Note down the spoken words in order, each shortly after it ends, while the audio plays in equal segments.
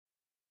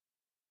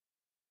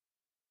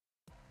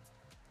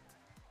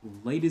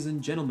Ladies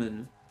and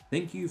gentlemen,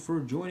 thank you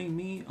for joining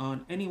me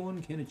on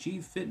Anyone Can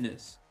Achieve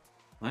Fitness.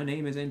 My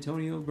name is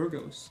Antonio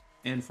Burgos,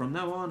 and from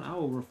now on, I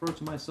will refer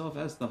to myself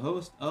as the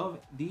host of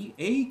the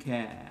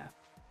ACAF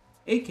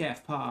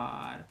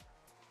Pod.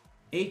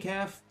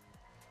 ACAF,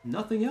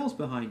 nothing else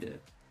behind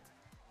it.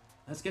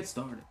 Let's get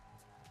started.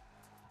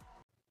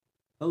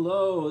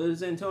 Hello, this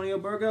is Antonio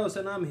Burgos,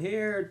 and I'm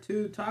here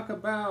to talk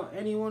about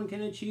Anyone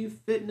Can Achieve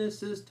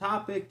Fitness's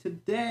topic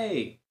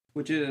today,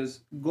 which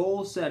is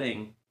goal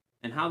setting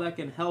and how that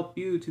can help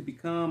you to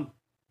become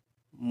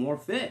more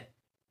fit.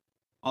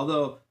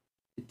 Although,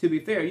 to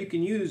be fair, you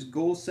can use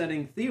goal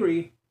setting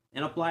theory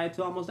and apply it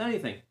to almost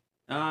anything.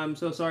 I'm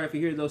so sorry if you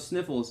hear those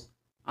sniffles.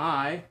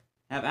 I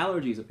have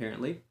allergies,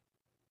 apparently.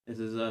 This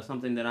is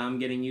something that I'm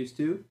getting used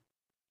to.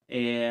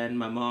 And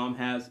my mom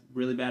has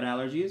really bad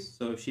allergies,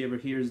 so if she ever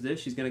hears this,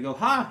 she's going to go,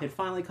 "Ha, it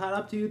finally caught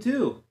up to you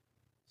too."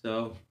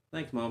 So,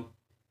 thanks, Mom.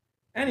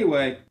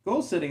 Anyway,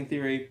 goal setting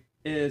theory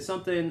is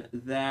something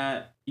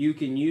that you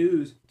can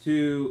use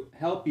to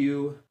help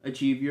you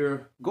achieve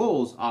your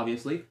goals,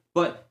 obviously,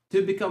 but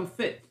to become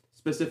fit,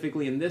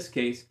 specifically in this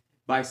case,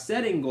 by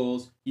setting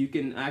goals, you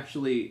can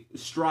actually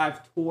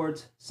strive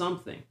towards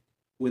something.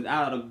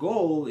 Without a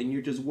goal and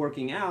you're just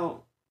working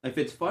out, if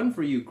it's fun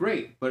for you,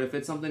 great. But if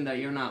it's something that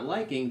you're not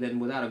liking, then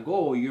without a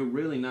goal, you're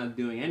really not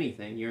doing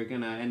anything. You're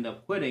going to end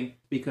up quitting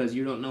because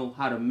you don't know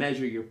how to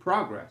measure your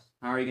progress.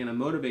 How are you going to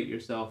motivate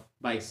yourself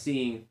by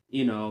seeing,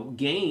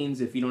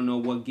 gains if you don't know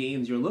what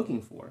gains you're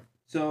looking for?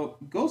 So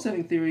goal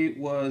setting theory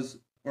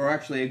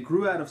it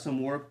grew out of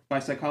some work by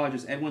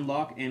psychologists Edwin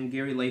Locke and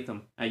Gary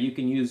Latham. You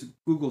can use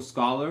Google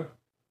Scholar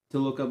to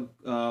look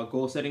up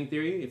goal setting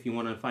theory if you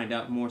want to find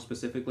out more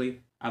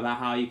specifically about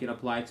how you can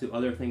apply it to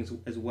other things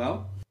as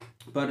well.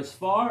 But as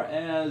far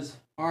as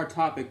our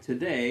topic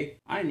today,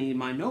 I need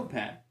my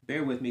notepad.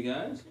 Bear with me,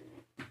 guys.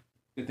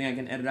 Good thing I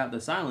can edit out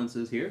the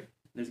silences here.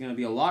 There's going to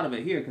be a lot of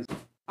it here because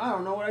I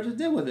don't know what I just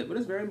did with it, but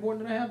it's very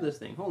important that I have this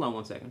thing. Hold on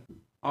one second.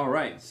 All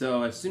right,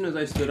 so as soon as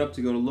I stood up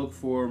to go to look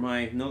for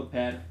my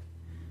notepad,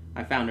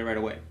 I found it right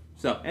away.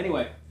 So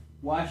anyway,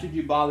 why should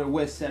you bother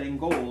with setting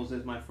goals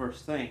is my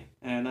first thing.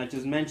 And I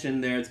just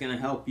mentioned there it's going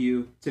to help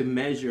you to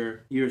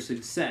measure your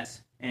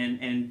success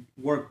and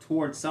work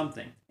towards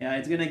something.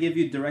 It's going to give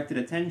you directed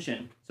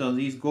attention. So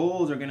these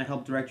goals are going to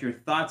help direct your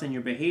thoughts and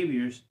your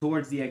behaviors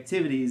towards the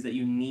activities that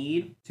you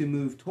need to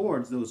move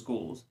towards those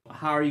goals.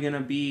 How are you going to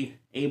be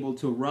able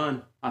to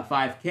run a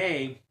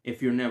 5K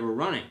if you're never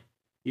running?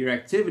 Your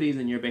activities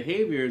and your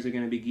behaviors are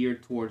going to be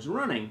geared towards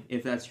running.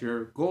 If that's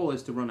your goal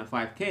is to run a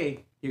 5K,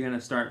 you're going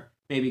to start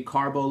maybe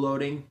carbo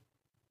loading,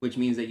 which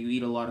means that you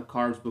eat a lot of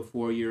carbs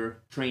before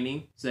your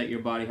training so that your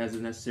body has the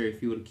necessary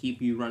fuel to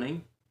keep you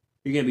running.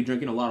 You're going to be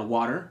drinking a lot of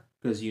water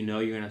because you're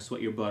going to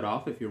sweat your butt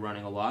off if you're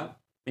running a lot.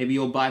 Maybe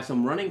you'll buy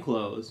some running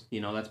clothes.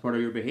 That's part of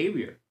your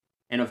behavior.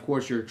 And of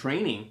course, your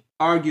training,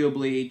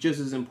 arguably just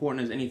as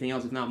important as anything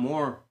else, if not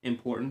more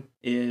important,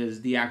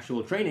 is the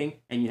actual training.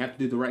 And you have to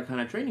do the right kind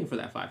of training for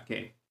that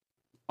 5K.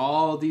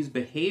 All these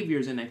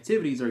behaviors and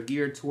activities are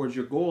geared towards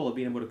your goal of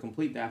being able to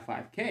complete that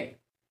 5K.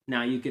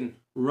 Now, you can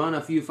run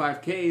a few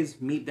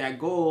 5Ks, meet that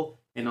goal.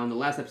 And on the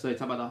last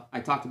episode, I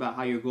talked about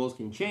how your goals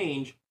can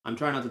change. I'm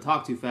trying not to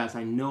talk too fast.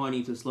 I know I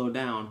need to slow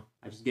down.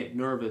 I just get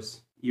nervous.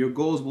 Your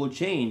goals will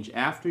change.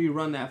 After you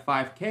run that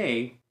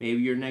 5K,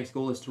 maybe your next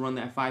goal is to run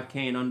that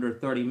 5K in under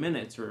 30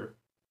 minutes or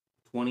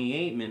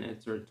 28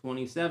 minutes or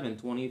 27,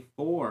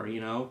 24,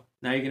 Now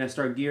you're going to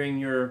start gearing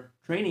your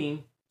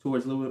training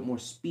towards a little bit more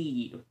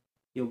speed.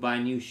 You'll buy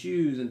new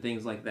shoes and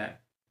things like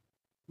that.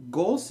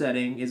 Goal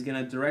setting is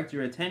going to direct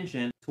your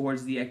attention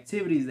towards the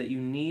activities that you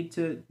need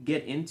to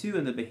get into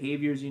and the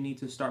behaviors you need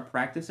to start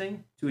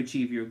practicing to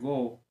achieve your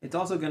goal. It's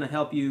also going to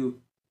help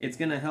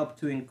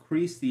to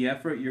increase the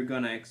effort you're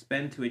going to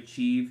expend to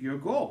achieve your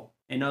goal.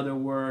 In other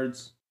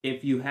words,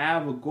 if you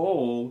have a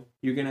goal,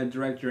 you're going to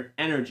direct your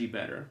energy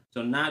better.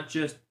 So not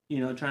just,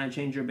 trying to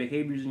change your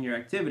behaviors and your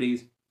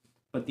activities,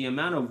 but the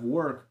amount of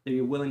work that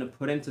you're willing to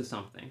put into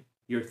something.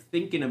 You're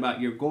thinking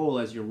about your goal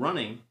as you're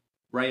running.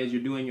 Right, as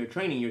you're doing your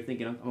training, you're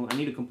thinking,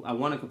 I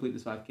want to complete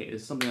this 5K.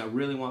 This is something I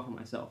really want for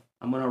myself.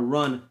 I'm going to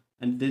run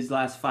in these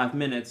last 5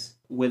 minutes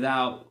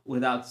without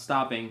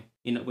stopping,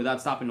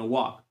 without stopping to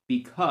walk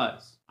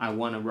because I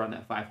want to run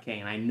that 5K.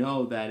 And I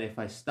know that if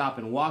I stop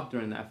and walk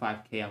during that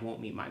 5K, I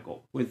won't meet my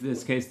goal. With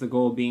this case, the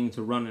goal being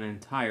to run an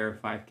entire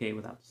 5K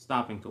without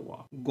stopping to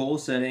walk. Goal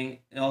setting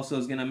also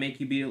is going to make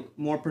you be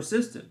more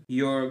persistent.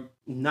 You're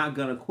not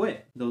going to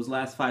quit those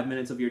last 5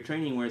 minutes of your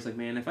training where it's like,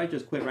 man, if I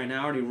just quit right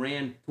now, I already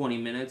ran 20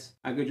 minutes.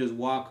 I could just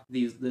walk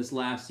this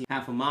last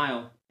half a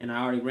mile and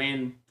I already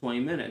ran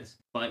 20 minutes.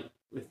 But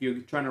if you're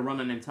trying to run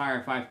an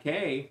entire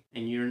 5K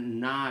and you're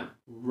not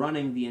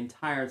running the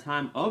entire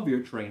time of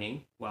your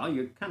training, well,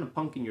 you're kind of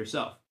punking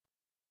yourself.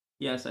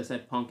 Yes, I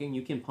said punking.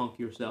 You can punk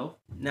yourself.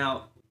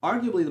 Now,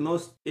 arguably the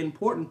most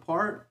important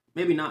part,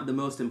 maybe not the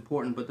most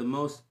important, but the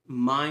most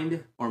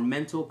mind or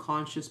mental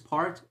conscious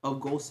part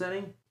of goal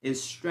setting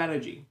is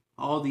strategy.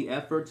 All the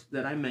efforts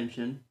that I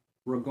mentioned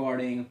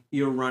regarding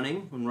your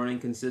running, when running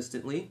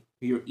consistently,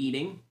 your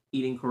eating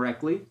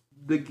correctly,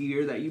 the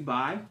gear that you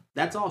buy.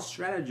 That's all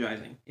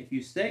strategizing. If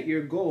you set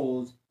your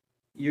goals,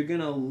 you're going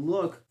to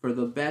look for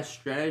the best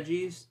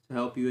strategies to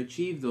help you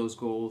achieve those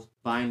goals.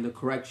 Buying the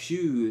correct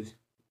shoes,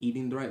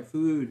 eating the right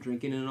food,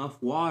 drinking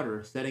enough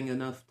water, setting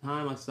enough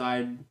time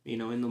aside,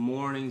 in the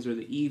mornings or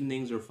the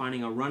evenings, or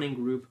finding a running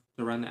group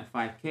to run that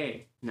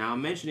 5K. Now,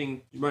 I'm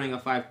mentioning running a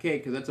 5K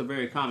because that's a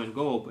very common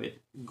goal, but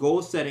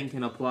goal setting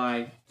can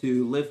apply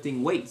to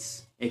lifting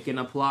weights. It can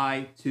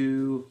apply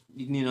to,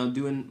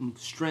 doing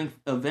strength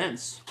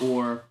events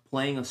or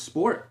playing a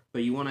sport.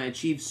 But you want to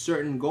achieve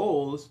certain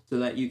goals so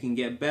that you can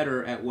get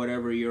better at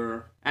whatever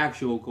your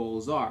actual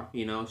goals are.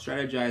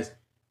 Strategize,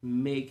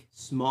 make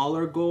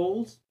smaller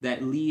goals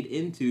that lead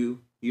into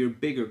your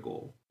bigger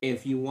goal.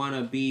 If you want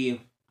to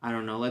be,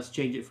 let's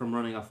change it from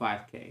running a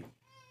 5K.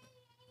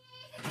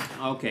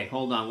 Okay,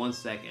 hold on one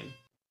second.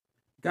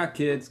 Got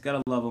kids,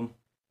 gotta love them.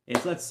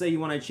 Let's say you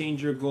want to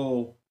change your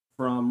goal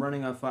from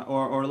running a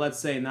or let's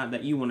say not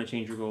that you want to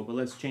change your goal, but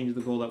let's change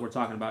the goal that we're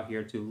talking about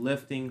here to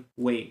lifting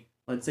weight.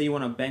 Let's say you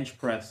want to bench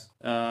press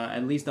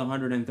at least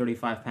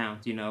 135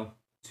 pounds,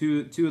 two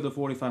of the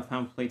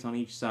 45-pound plates on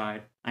each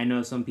side. I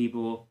know some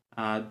people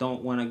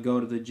don't want to go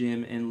to the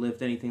gym and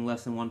lift anything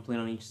less than one plate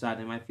on each side.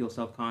 They might feel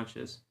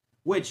self-conscious,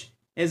 which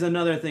is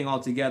another thing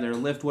altogether.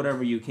 Lift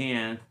whatever you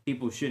can.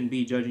 People shouldn't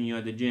be judging you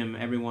at the gym.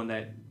 Everyone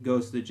that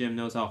goes to the gym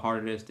knows how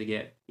hard it is to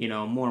get,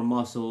 more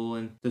muscle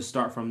and to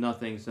start from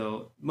nothing.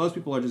 So most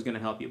people are just going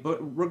to help you. But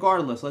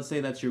regardless, let's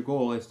say that's your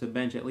goal is to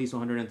bench at least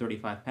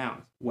 135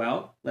 pounds.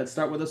 Well, let's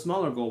start with a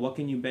smaller goal. What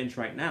can you bench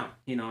right now?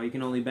 You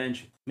can only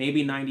bench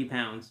maybe 90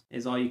 pounds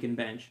is all you can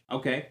bench.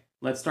 Okay,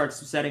 let's start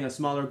setting a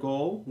smaller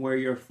goal where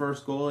your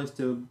first goal is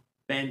to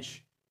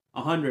bench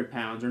 100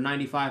 pounds or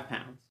 95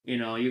 pounds. You're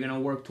going to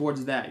work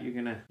towards that. You're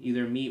going to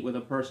either meet with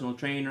a personal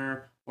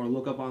trainer or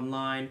look up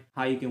online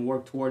how you can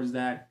work towards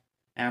that.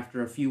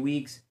 After a few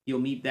weeks, you'll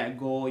meet that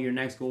goal. Your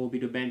next goal will be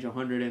to bench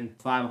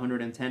 105,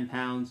 110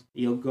 pounds.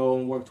 You'll go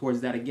and work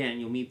towards that again.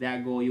 You'll meet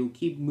that goal. You'll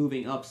keep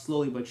moving up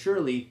slowly but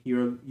surely.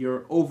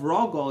 Your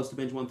overall goal is to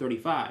bench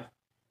 135.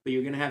 But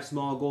you're going to have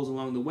small goals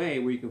along the way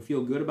where you can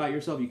feel good about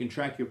yourself. You can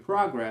track your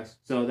progress.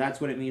 So that's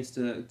what it means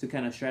to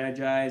kind of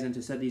strategize and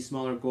to set these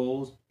smaller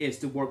goals, is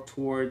to work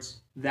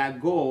towards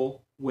that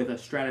goal with a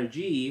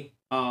strategy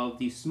of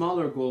these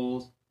smaller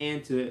goals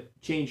and to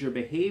change your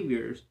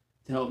behaviors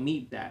to help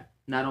meet that.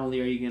 Not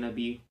only are you going to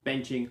be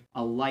benching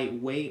a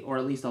light weight, or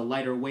at least a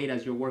lighter weight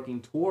as you're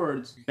working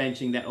towards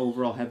benching that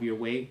overall heavier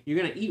weight, you're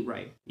going to eat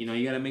right. You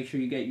got to make sure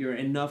you get your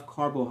enough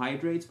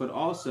carbohydrates, but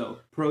also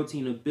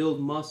protein to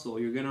build muscle.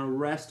 You're going to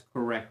rest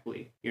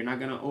correctly. You're not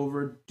going to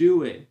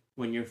overdo it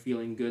when you're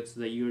feeling good so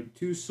that you're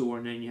too sore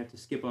and then you have to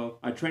skip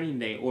a training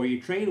day, or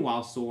you train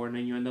while sore and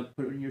then you end up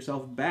putting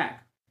yourself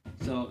back.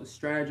 So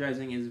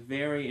strategizing is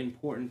very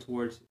important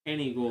towards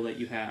any goal that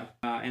you have.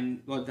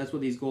 And that's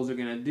what these goals are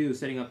going to do.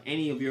 Setting up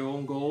any of your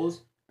own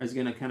goals is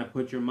going to kind of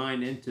put your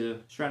mind into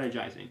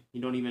strategizing.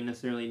 You don't even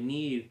necessarily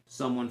need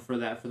someone for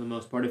that for the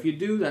most part. If you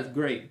do, that's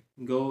great.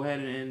 Go ahead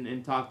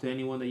and talk to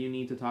anyone that you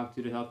need to talk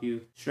to help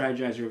you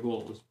strategize your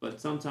goals.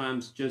 But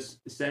sometimes just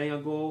setting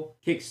a goal,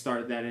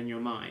 kickstart that in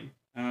your mind.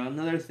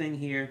 Another thing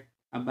here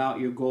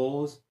about your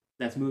goals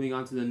that's moving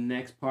on to the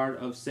next part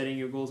of setting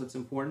your goals that's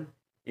important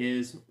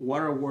is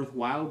what are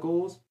worthwhile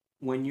goals.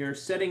 When you're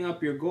setting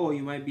up your goal,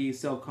 you might be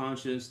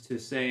self-conscious to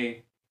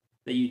say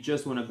that you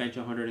just want to bench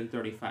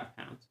 135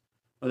 pounds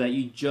or that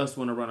you just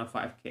want to run a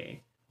 5K.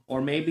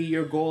 Or maybe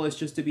your goal is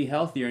just to be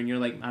healthier and you're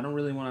like, I don't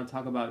really want to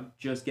talk about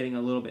just getting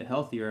a little bit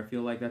healthier. I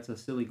feel like that's a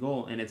silly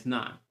goal, and it's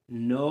not.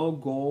 No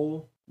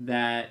goal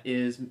that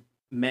is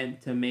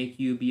meant to make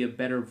you be a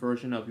better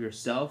version of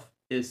yourself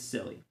is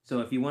silly. So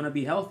if you want to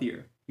be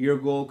healthier, your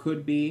goal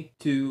could be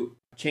to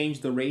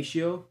change the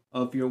ratio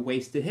of your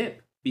waist to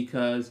hip,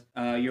 because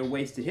your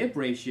waist to hip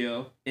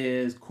ratio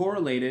is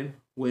correlated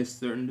with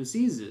certain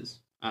diseases.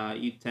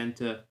 You tend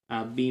to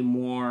be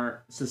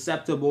more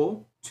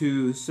susceptible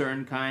to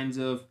certain kinds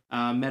of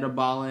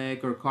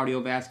metabolic or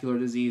cardiovascular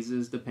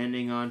diseases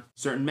depending on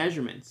certain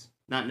measurements.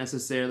 Not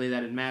necessarily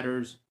that it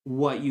matters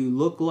what you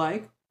look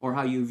like or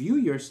how you view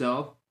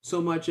yourself, so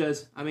much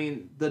as,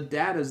 the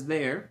data's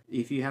there.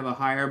 If you have a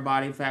higher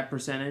body fat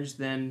percentage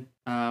than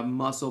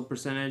muscle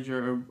percentage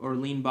or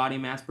lean body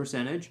mass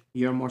percentage,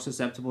 you're more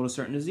susceptible to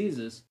certain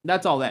diseases.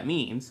 That's all that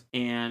means.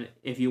 And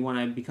if you want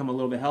to become a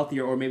little bit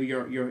healthier, or maybe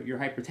you're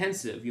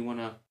hypertensive, you want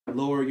to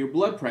lower your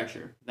blood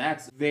pressure,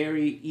 that's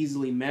very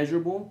easily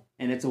measurable,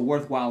 and it's a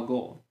worthwhile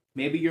goal.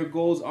 Maybe your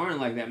goals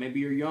aren't like that. Maybe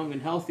you're young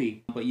and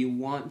healthy, but you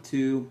want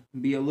to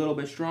be a little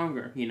bit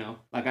stronger.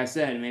 Like I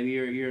said, maybe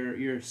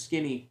you're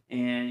skinny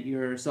and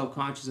you're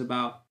self-conscious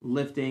about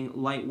lifting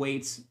light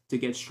weights to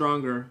get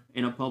stronger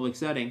in a public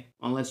setting.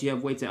 Unless you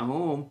have weights at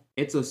home,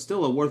 it's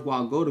still a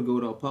worthwhile goal to go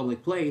to a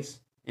public place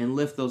and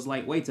lift those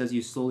light weights as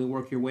you slowly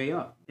work your way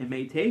up. It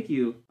may take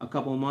you a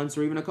couple months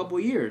or even a couple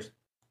years.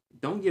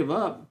 Don't give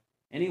up.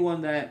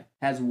 Anyone that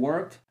has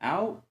worked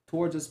out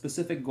towards a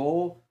specific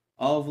goal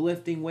of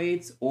lifting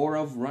weights or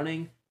of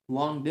running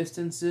long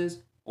distances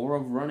or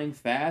of running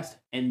fast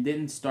and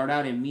didn't start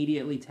out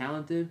immediately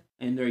talented,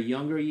 in their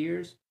younger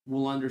years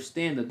will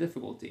understand the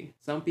difficulty.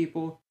 Some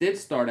people did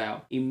start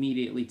out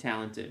immediately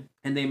talented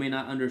and they may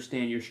not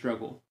understand your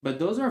struggle. But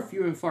those are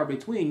few and far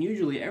between.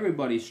 Usually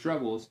everybody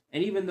struggles.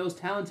 And even those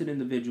talented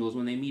individuals,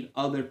 when they meet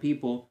other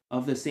people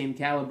of the same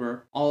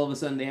caliber, all of a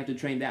sudden they have to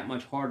train that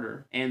much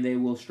harder and they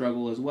will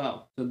struggle as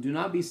well. So do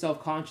not be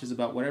self-conscious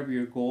about whatever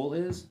your goal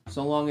is,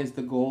 so long as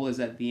the goal is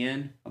at the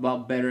end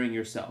about bettering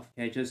yourself.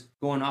 Okay, just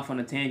going off on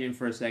a tangent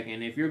for a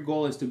second. If your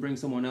goal is to bring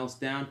someone else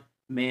down,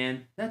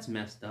 man, that's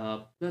messed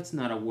up. That's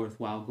not a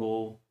worthwhile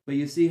goal. But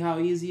you see how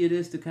easy it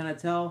is to kind of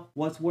tell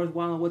what's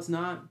worthwhile and what's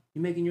not?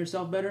 You're making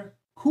yourself better?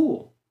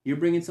 Cool. You're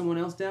bringing someone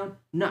else down?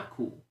 Not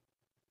cool.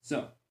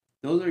 So,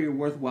 those are your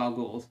worthwhile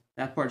goals.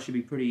 That part should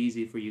be pretty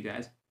easy for you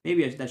guys.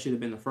 Maybe that should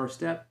have been the first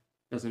step.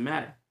 Doesn't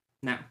matter.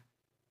 Now,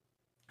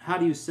 how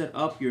do you set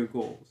up your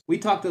goals? We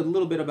talked a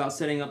little bit about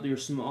setting up your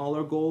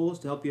smaller goals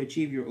to help you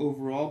achieve your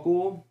overall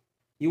goal.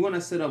 You want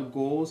to set up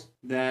goals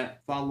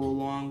that follow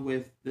along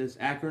with this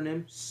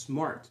acronym,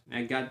 SMART.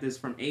 I got this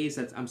from ACE.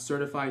 I'm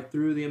certified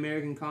through the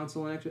American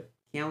Council. I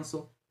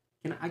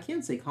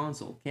can't say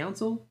council.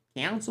 Council?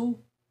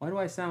 Why do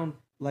I sound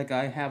like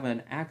I have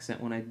an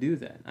accent when I do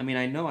that? I mean,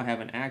 I know I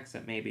have an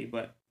accent maybe,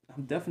 but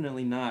I'm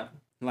definitely not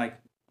like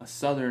a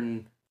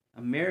Southern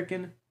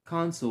American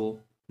Council.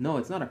 No,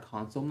 it's not a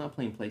console. I'm not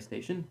playing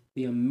PlayStation.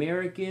 The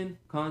American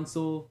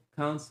Council.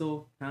 I'm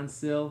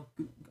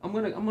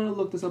gonna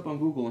look this up on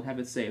Google and have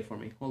it say it for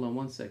me. Hold on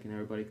one second,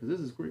 everybody, because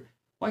this is great.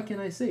 Why can't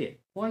I say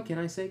it? Why can't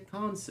I say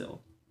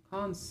console?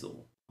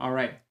 Console. All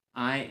right.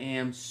 I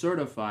am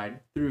certified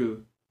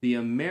through the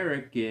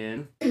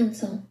American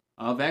Council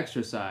of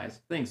Exercise.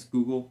 Thanks,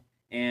 Google.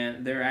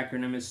 And their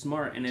acronym is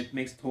SMART, and it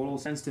makes total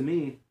sense to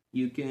me.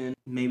 You can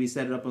maybe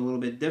set it up a little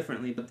bit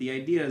differently, but the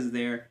idea is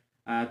there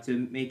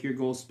to make your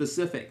goals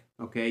specific.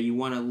 Okay, you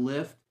want to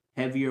lift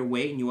heavier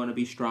weight and you want to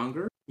be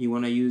stronger. You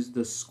want to use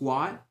the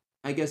squat,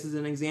 I guess, as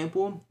an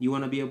example. You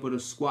want to be able to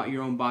squat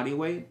your own body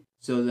weight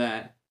so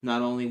that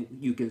not only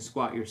you can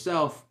squat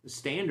yourself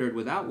standard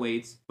without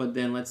weights, but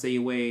then let's say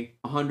you weigh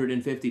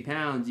 150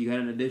 pounds, you got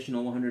an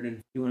additional 100,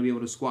 and you want to be able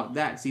to squat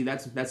that. See,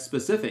 that's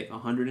specific,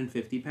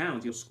 150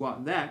 pounds. You'll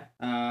squat that.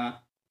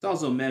 It's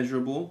also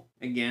measurable.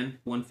 Again,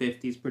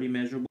 150 is pretty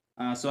measurable.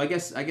 So I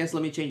guess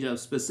let me change it up.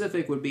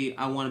 Specific would be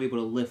I want to be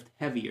able to lift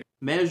heavier.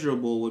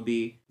 Measurable would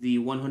be the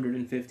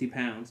 150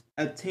 pounds.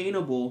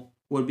 Attainable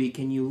would be,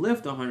 can you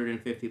lift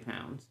 150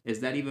 pounds? Is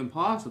that even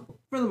possible?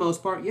 For the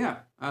most part, yeah.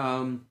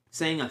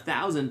 Saying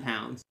 1,000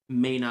 pounds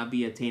may not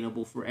be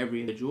attainable for every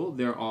individual.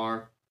 There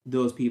are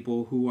those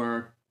people who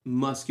are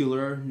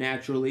muscular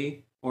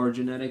naturally or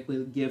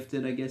genetically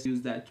gifted, I guess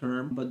use that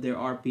term. But there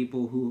are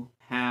people who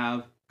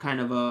have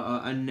kind of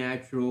a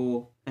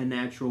natural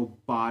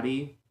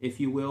body, if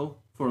you will,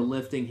 for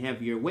lifting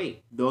heavier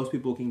weight. Those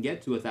people can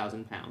get to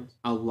 1,000 pounds.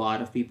 A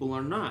lot of people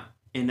are not.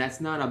 And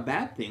that's not a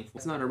bad thing.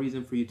 It's not a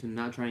reason for you to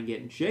not try and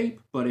get in shape.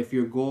 But if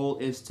your goal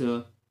is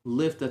to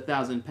lift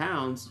 1,000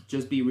 pounds,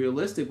 just be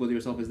realistic with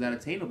yourself. Is that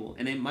attainable?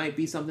 And it might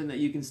be something that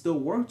you can still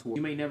work towards.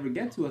 You may never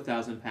get to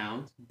 1,000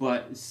 pounds,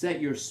 but set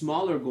your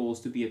smaller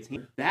goals to be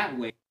attainable. That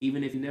way,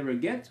 even if you never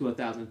get to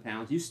 1,000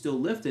 pounds, you still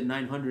lifted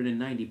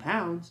 990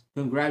 pounds.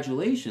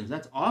 Congratulations,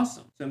 that's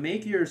awesome. So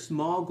make your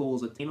small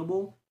goals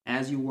attainable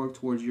as you work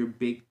towards your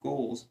big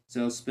goals.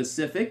 So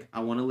specific, I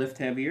want to lift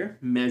heavier.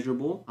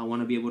 Measurable, I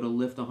want to be able to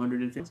lift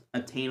 150.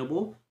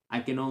 Attainable, I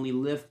can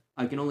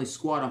only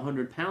squat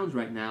 100 pounds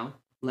right now.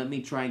 Let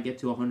me try and get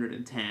to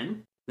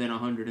 110, then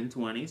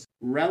 120.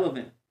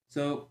 Relevant.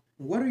 So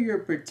what are your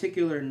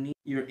particular needs,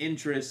 your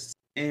interests,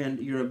 and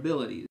your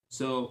abilities?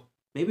 So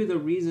maybe the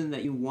reason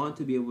that you want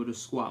to be able to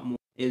squat more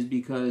is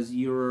because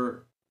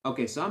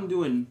okay, so I'm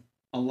doing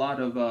a lot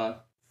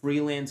of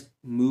freelance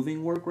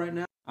moving work right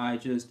now. I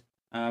just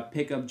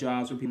pick up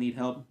jobs where people need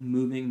help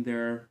moving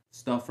their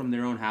stuff from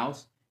their own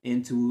house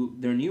into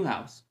their new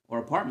house or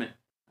apartment.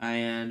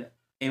 And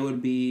it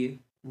would be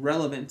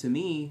relevant to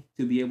me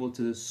to be able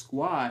to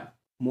squat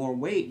more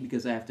weight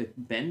because I have to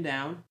bend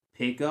down,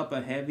 pick up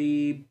a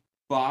heavy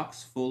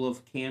box full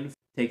of canned,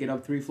 take it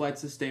up 3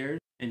 flights of stairs,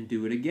 and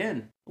do it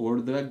again. Or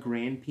the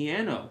grand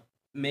piano.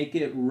 Make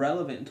it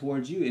relevant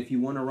towards you. If you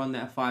want to run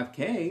that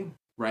 5K,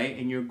 right,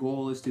 and your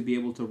goal is to be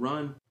able to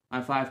run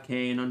a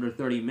 5K in under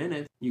 30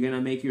 minutes, you're going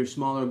to make your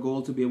smaller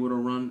goal to be able to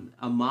run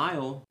a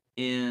mile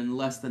in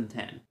less than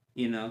 10.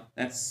 You know,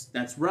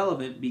 that's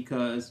relevant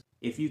because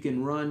if you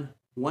can run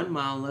 1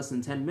 mile in less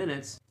than 10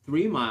 minutes,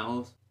 3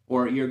 miles,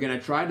 or you're going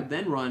to try to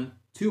then run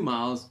 2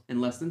 miles in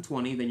less than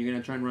 20, then you're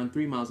going to try and run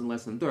 3 miles in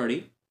less than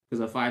 30,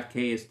 because a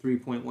 5K is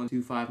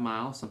 3.125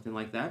 miles, something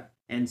like that.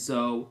 And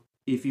so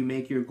if you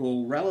make your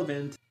goal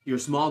relevant, your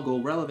small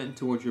goal relevant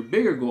towards your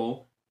bigger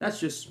goal, that's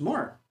just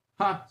smart.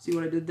 Ha, see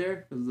what I did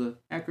there? Because the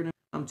acronym,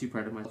 I'm too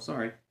proud of myself,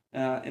 sorry.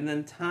 And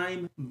then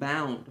time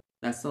bound.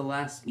 That's the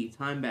last key,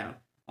 time bound.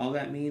 All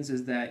that means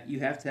is that you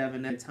have to have a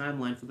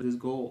timeline for this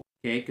goal.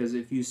 Okay, because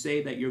if you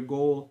say that your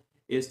goal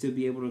is to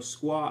be able to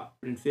squat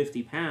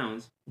 150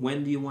 pounds,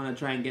 when do you want to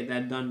try and get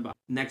that done by?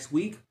 Next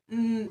week?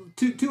 Too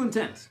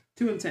intense.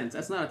 Too intense.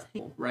 That's not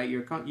attainable, right?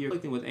 You're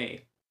conflicting with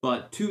A.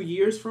 But 2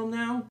 years from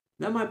now,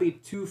 that might be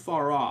too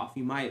far off.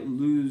 You might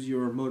lose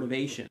your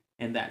motivation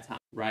in that time,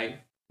 right?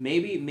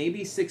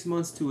 Maybe 6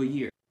 months to a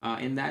year.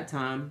 In that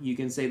time, you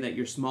can say that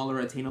your smaller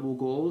attainable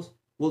goals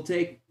will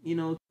take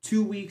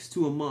 2 weeks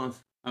to a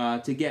month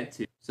to get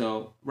to.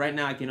 So right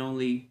now, I can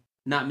only,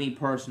 not me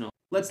personal.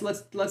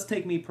 Let's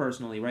take me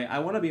personally, right? I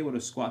want to be able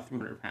to squat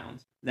 300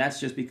 pounds. That's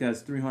just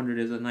because 300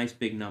 is a nice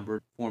big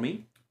number for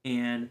me,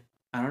 and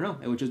I don't know.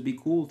 It would just be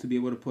cool to be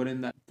able to put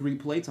in that 3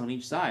 plates on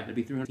each side. That'd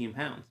be 315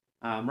 pounds.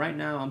 Right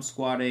now, I'm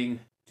squatting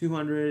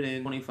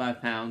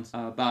 225 pounds.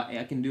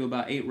 I can do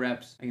about 8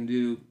 reps. I can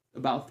do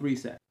about 3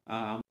 sets.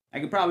 I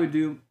could probably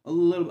do a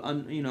little,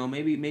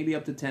 maybe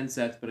up to 10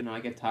 sets, but I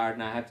get tired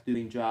and I have to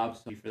do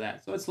jobs for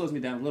that, so it slows me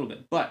down a little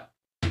bit. But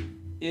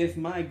if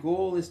my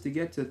goal is to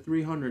get to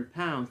 300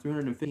 pounds,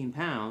 315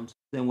 pounds,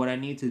 then what I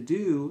need to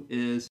do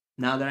is,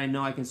 now that I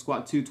know I can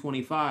squat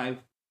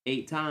 225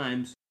 8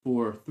 times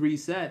for 3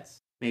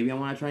 sets, maybe I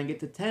want to try and get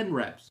to 10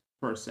 reps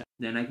per set.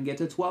 Then I can get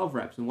to 12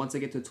 reps. And once I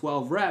get to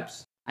 12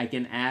 reps, I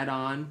can add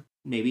on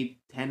maybe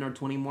 10 or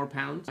 20 more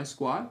pounds I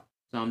squat.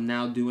 So I'm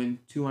now doing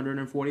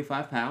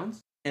 245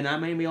 pounds. And I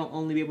may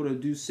only be able to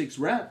do 6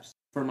 reps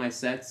for my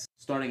sets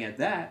starting at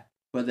that.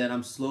 But then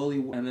I'm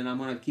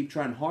going to keep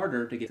trying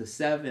harder to get to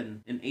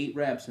 7 and 8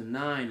 reps and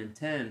 9 and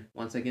 10.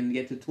 Once I can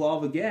get to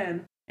 12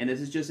 again, and this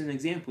is just an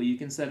example, you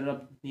can set it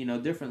up,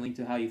 differently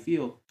to how you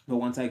feel. But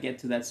once I get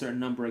to that certain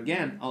number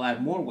again, I'll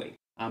add more weight.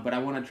 But I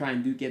want to try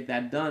and get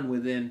that done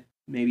within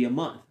maybe a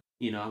month.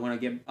 I want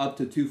to get up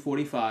to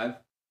 245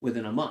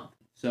 within a month.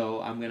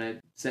 So I'm going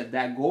to set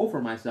that goal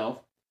for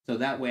myself. So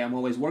that way I'm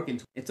always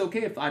working. It's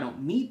okay if I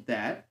don't meet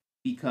that,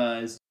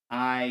 because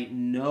I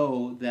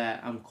know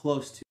that I'm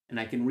close to, and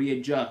I can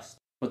readjust.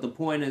 But the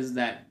point is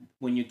that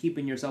when you're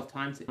keeping yourself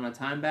on a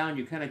time bound,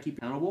 you kind of keep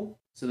accountable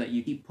so that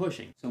you keep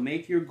pushing. So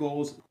make your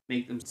goals,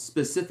 make them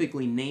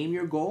specifically, name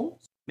your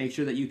goals. Make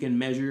sure that you can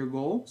measure your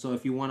goal. So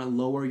if you want to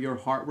lower your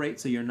heart rate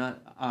so you're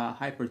not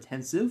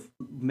hypertensive,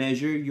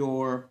 measure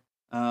your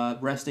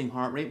resting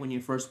heart rate when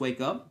you first wake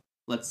up.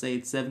 Let's say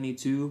it's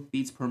 72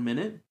 beats per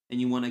minute, and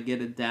you want to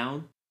get it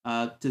down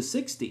to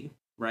 60.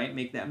 Right?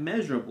 Make that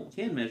measurable.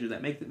 You can measure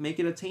that. Make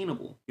it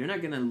attainable. You're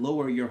not going to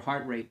lower your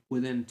heart rate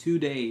within 2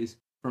 days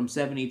from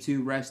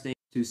 72 resting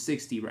to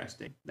 60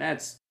 resting.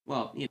 That's,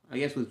 I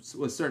guess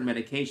with certain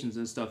medications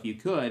and stuff you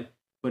could,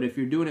 but if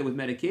you're doing it with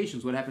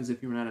medications, what happens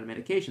if you run out of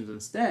medications?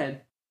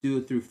 Instead, do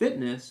it through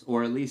fitness,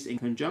 or at least in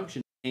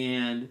conjunction,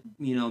 and,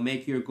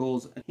 make your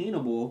goals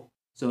attainable.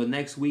 So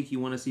next week, you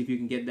want to see if you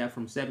can get that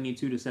from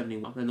 72 to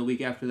 71. Then the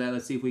week after that,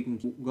 let's see if we can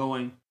keep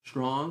going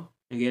strong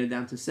and get it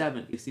down to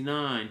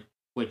 69,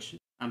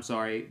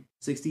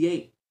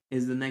 68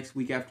 is the next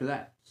week after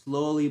that.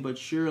 Slowly but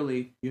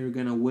surely, you're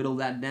going to whittle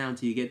that down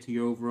till you get to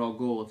your overall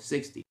goal of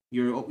 60.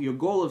 Your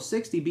goal of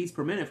 60 beats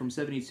per minute from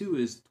 72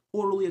 is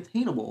totally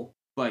attainable,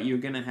 but you're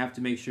going to have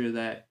to make sure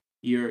that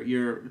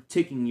you're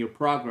ticking your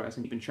progress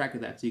and keeping track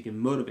of that so you can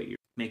motivate you.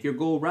 Make your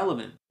goal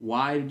relevant.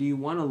 Why do you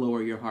want to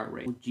lower your heart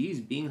rate? Well,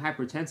 being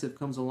hypertensive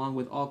comes along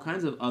with all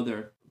kinds of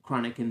other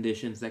chronic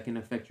conditions that can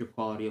affect your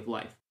quality of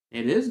life.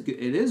 It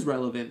is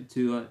relevant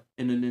to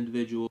an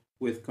individual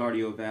with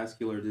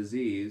cardiovascular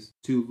disease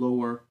to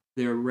lower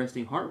their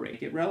resting heart rate.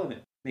 Make it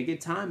relevant. Make it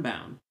time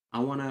bound. I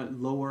want to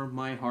lower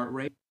my heart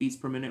rate, beats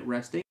per minute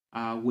resting,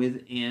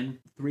 within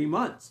 3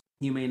 months.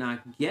 You may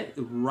not get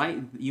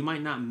right. You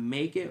might not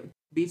make it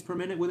beats per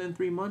minute within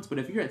 3 months, but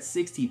if you're at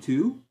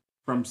 62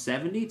 from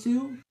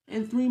 72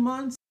 in 3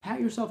 months,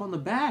 pat yourself on the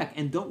back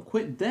and don't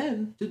quit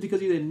then just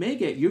because you didn't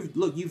make it.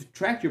 You've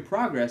tracked your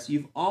progress.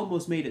 You've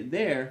almost made it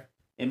there.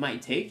 It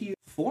might take you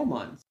 4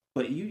 months,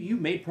 but you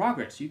made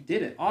progress. You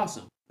did it.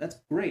 Awesome. That's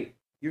great.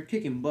 You're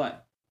kicking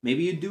butt.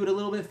 Maybe you do it a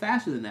little bit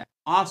faster than that.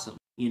 Awesome.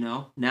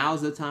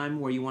 Now's the time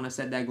where you want to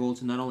set that goal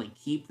to not only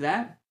keep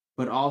that,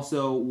 but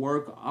also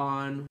work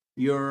on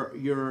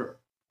your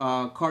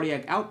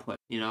cardiac output.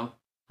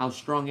 How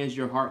strong is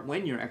your heart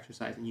when you're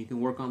exercising? You can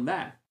work on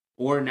that.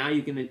 Or now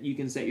you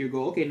can set your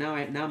goal. Okay,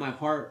 now my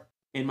heart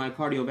and my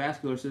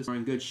cardiovascular system are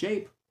in good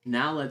shape.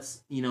 Now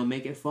let's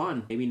make it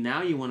fun. Maybe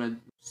now you want to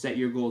set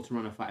your goal to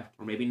run a 5K.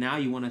 Or maybe now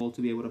you want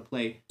to be able to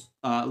play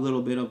a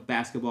little bit of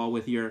basketball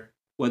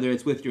whether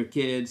it's with your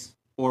kids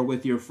or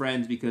with your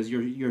friends, because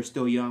you're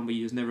still young, but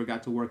you just never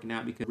got to working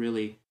out because you're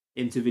really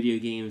into video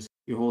games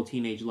your whole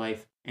teenage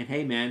life. And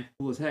hey man,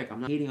 cool as heck. I'm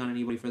not hating on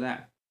anybody for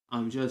that.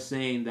 I'm just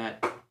saying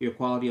that your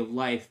quality of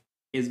life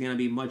is going to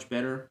be much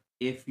better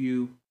if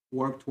you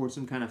work towards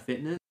some kind of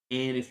fitness,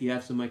 and if you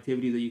have some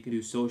activity that you can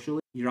do socially.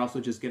 You're also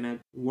just going to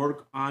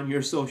work on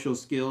your social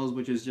skills,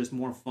 which is just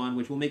more fun,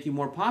 which will make you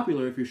more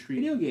popular if you're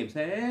streaming video games.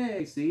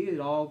 Hey, see it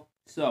all.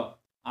 So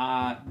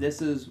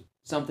this is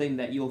something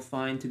that you'll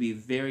find to be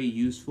very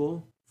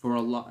useful for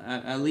a lot.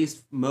 At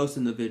least most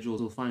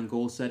individuals will find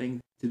goal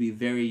setting to be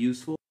very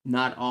useful.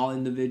 Not all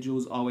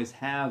individuals always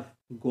have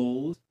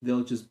goals.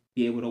 They'll just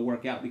be able to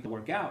work out because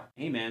work out.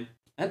 Hey man,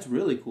 that's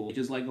really cool. It's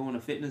just like going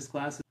to fitness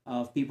classes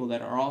of people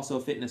that are also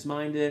fitness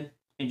minded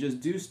and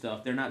just do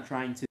stuff. They're not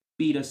trying to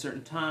beat a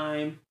certain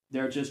time.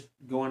 They're just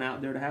going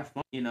out there to have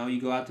fun. You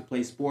go out to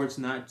play sports,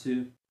 not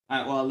to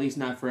Well, at least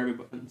not for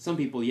everybody. Some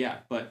people, yeah,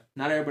 but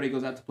not everybody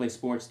goes out to play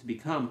sports to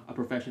become a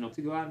professional,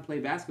 to go out and play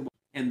basketball.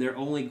 And their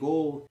only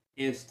goal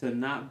is to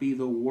not be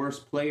the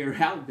worst player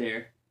out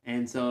there.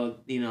 And so,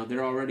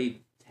 they're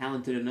already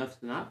talented enough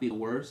to not be the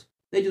worst.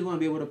 They just want to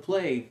be able to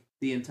play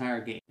the entire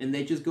game. And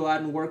they just go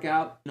out and work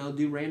out,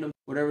 do random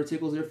whatever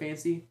tickles their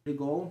fancy, the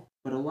goal.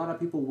 But a lot of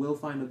people will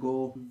find a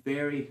goal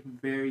very,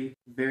 very,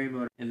 very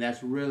motivating. And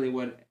that's really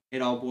what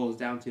it all boils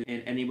down to.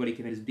 And anybody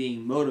is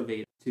being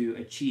motivated to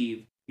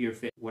achieve your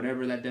fit.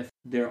 Whatever that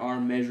there are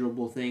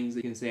measurable things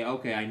that you can say,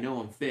 okay, I know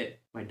I'm fit.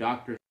 My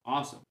doctor's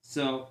awesome.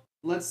 So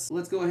let's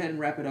go ahead and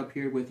wrap it up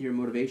here with your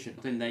motivation.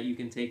 Something that you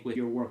can take with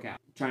your workout,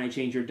 trying to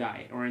change your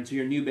diet, or into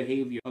your new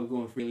behavior of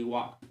going for a daily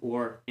walk,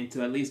 or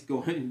into at least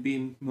going and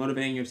being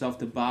motivating yourself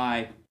to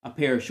buy a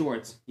pair of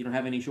shorts. You don't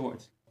have any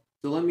shorts.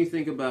 So let me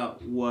think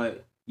about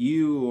what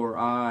you or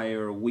I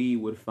or we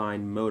would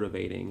find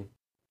motivating.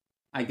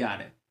 I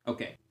got it.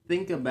 Okay.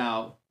 Think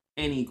about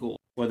any goal,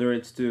 whether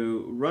it's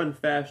to run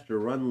faster,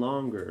 run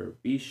longer,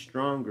 be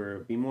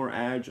stronger, be more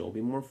agile,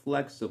 be more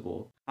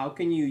flexible. How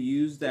can you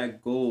use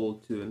that goal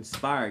to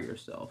inspire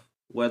yourself?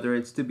 Whether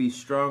it's to be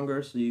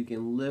stronger so you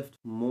can lift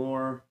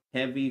more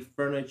heavy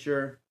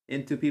furniture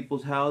into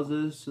people's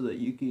houses so that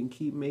you can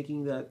keep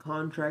making that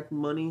contract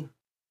money.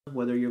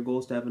 Whether your goal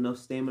is to have enough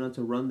stamina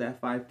to run that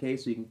 5K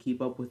so you can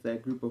keep up with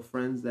that group of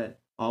friends that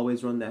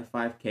always run that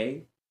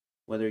 5K.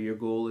 Whether your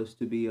goal is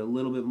to be a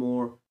little bit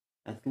more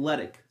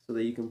athletic so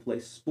that you can play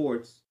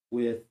sports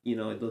with,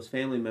 those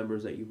family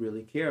members that you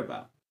really care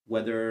about.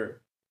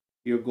 Whether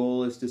your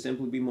goal is to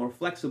simply be more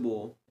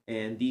flexible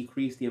and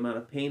decrease the amount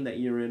of pain that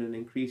you're in and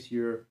increase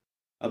your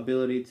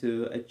ability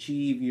to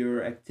achieve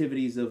your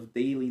activities of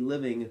daily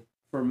living.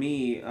 For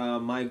me,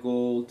 my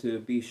goal to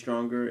be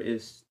stronger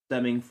is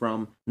stemming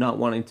from not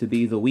wanting to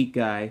be the weak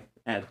guy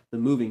at the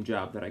moving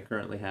job that I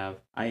currently have.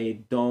 I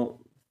don't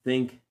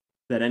think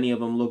that any of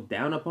them look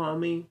down upon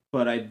me,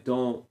 but I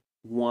don't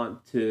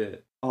want to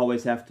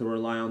always have to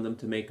rely on them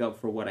to make up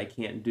for what I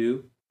can't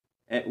do.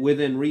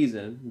 Within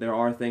reason, there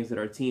are things that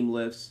are team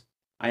lifts.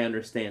 I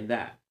understand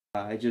that.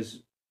 I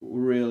just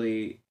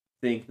really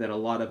think that a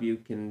lot of you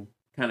can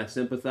kind of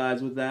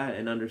sympathize with that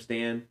and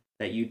understand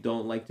that you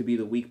don't like to be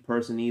the weak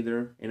person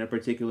either in a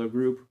particular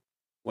group,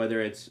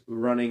 whether it's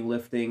running,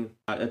 lifting,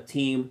 a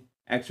team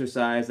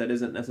exercise that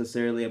isn't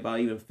necessarily about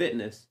even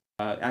fitness.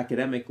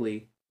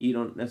 Academically, you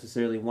don't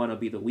necessarily want to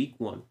be the weak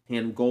one.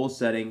 And goal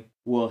setting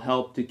will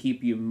help to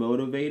keep you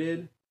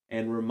motivated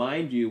and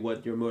remind you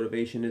what your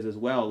motivation is as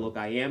well. Look,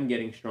 I am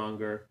getting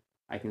stronger.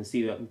 I can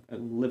see that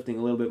I'm lifting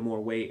a little bit more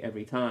weight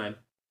every time.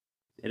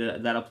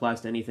 That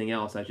applies to anything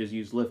else. I just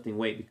use lifting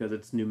weight because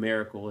it's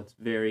numerical. It's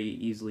very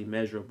easily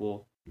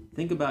measurable.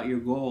 Think about your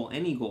goal,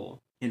 any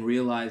goal, and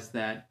realize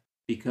that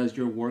because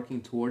you're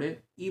working toward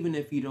it, even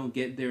if you don't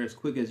get there as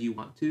quick as you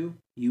want to,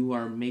 you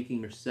are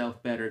making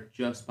yourself better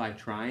just by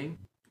trying.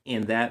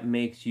 And that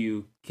makes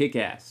you kick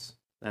ass.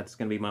 That's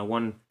going to be my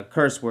one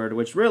curse word,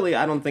 which really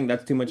I don't think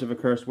that's too much of a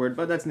curse word,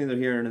 but that's neither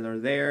here nor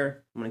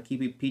there. I'm going to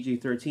keep it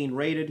PG-13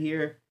 rated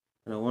here.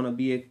 I don't want to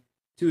be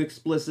too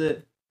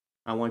explicit.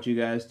 I want you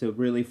guys to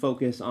really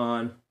focus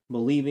on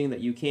believing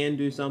that you can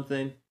do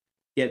something,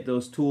 get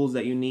those tools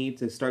that you need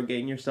to start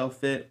getting yourself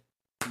fit,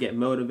 get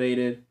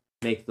motivated,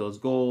 make those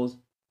goals.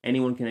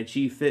 Anyone can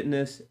achieve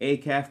fitness.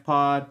 ACAF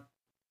Pod.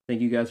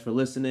 Thank you guys for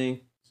listening.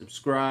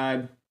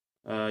 Subscribe.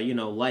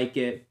 Like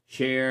it,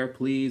 share,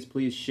 please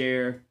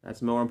share.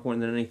 That's more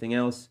important than anything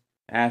else.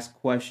 Ask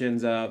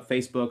questions.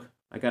 Facebook.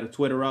 I got a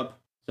Twitter up,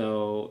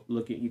 so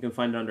you can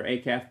find it under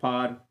ACAF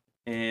Pod.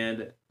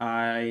 And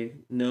I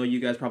know you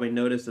guys probably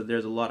noticed that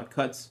there's a lot of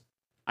cuts.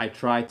 I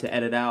tried to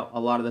edit out a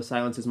lot of the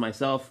silences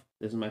myself.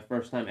 This is my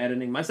first time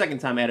editing. My second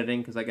time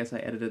editing, because I guess I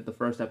edited the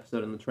first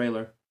episode in the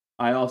trailer.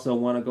 I also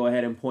want to go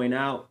ahead and point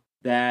out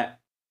that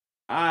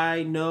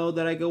I know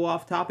that I go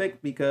off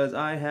topic because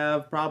I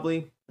have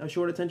probably a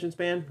short attention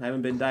span. I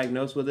haven't been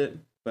diagnosed with it,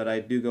 but I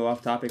do go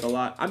off topic a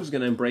lot. I'm just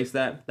going to embrace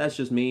that. That's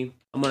just me.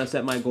 I'm going to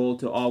set my goal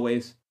to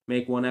always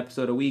make one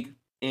episode a week.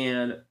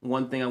 And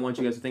one thing I want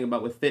you guys to think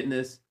about with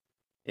fitness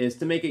is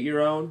to make it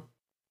your own.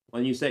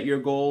 When you set your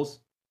goals,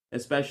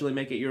 especially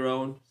make it your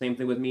own. Same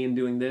thing with me in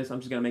doing this. I'm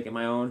just going to make it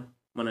my own.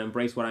 I'm going to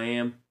embrace what I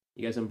am.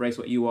 You guys embrace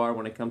what you are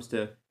when it comes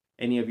to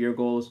any of your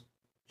goals.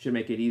 Should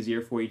make it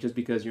easier for you just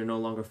because you're no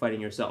longer fighting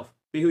yourself.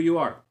 Be who you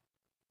are.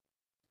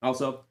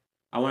 Also,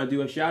 I want to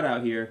do a shout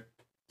out here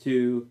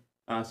to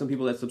some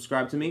people that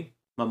subscribe to me.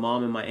 My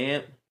mom and my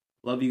aunt.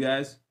 Love you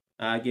guys.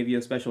 I give you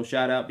a special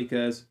shout out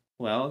because,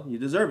 well, you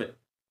deserve it.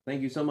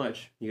 Thank you so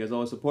much. You guys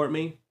always support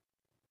me.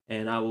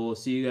 And I will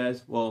see you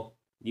guys. Well,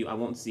 I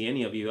won't see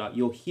any of you.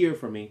 You'll hear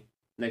from me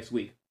next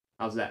week.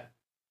 How's that?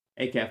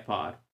 ACAF Pod.